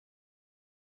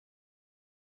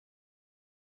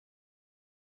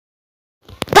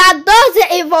That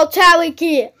doesn't involve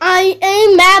Tariki. I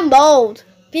am mad mode.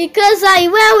 Because I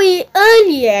very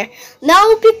earlier.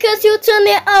 Now because you turn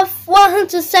it off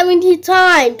 170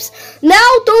 times. Now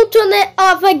don't turn it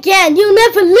off again. You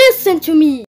never listen to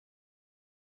me.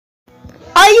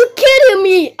 Are you kidding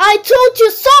me? I told you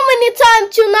so many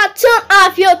times to not turn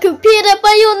off your computer,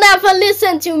 but you never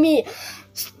listen to me.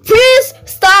 Please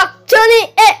stop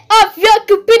turning it off your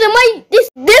computer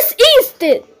this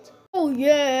instant. Oh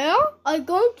yeah? I'm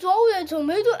going to throw a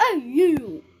tomato at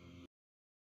you.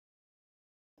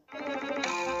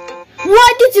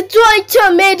 Why did you throw a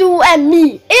tomato at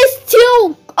me? It's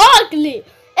too ugly.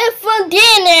 It's from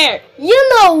dinner. You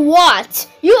know what?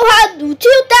 You had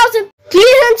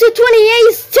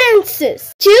 2,328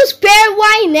 chances to spare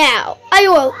right now.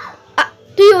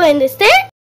 Do you understand?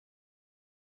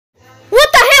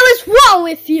 What the hell is wrong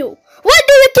with you? Why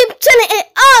do you keep turning it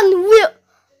on?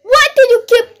 Why did you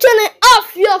keep turning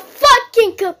off your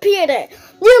fucking computer?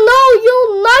 You know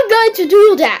you're not going to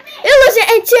do that. It wasn't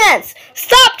a chance.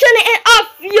 Stop turning it off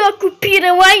your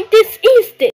computer right this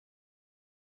instant.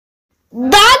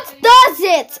 That does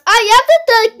it. I have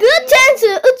the good chance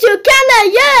to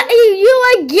you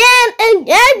again and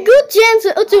a good chance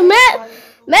to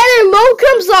matter more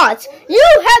comes out. You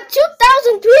have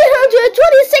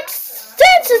 2,326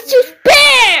 chances to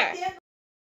spare.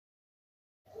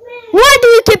 Why do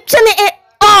you keep turning it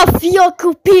off your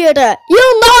computer?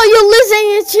 You know you're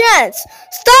losing your chance.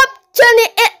 Stop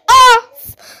turning it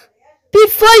off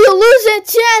before you lose your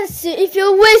chance. If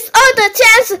you waste all the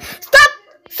chances,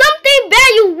 something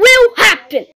bad will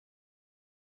happen.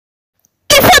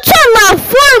 If you turn off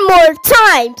four more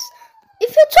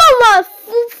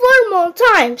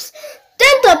times,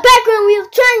 then the background will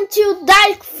turn to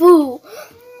dark blue.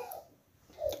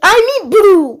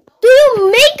 Do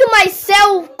you make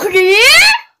myself clear?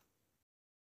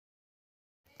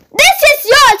 This is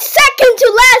your second to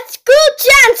last good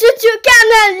chance to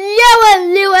cannot yell at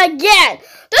you again.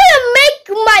 Do you make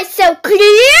myself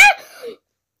clear?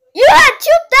 You had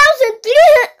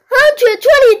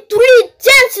 2,323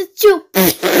 chances to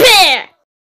spare.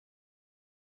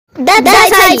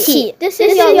 That's IT. This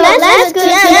is your last good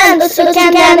chance to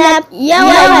Catnap, yell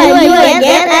at you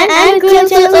again, and good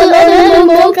chance another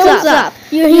more comes up.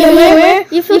 You hear me?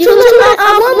 If you turn it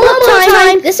off one more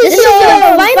time, this is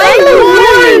your final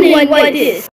warning like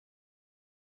this.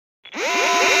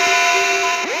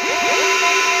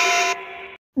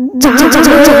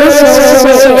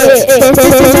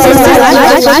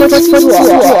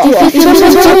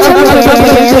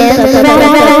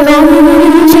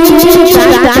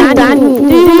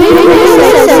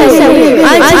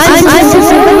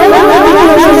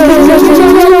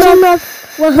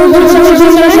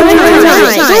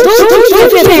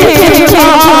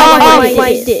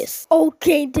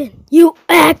 Okay then, you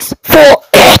asked for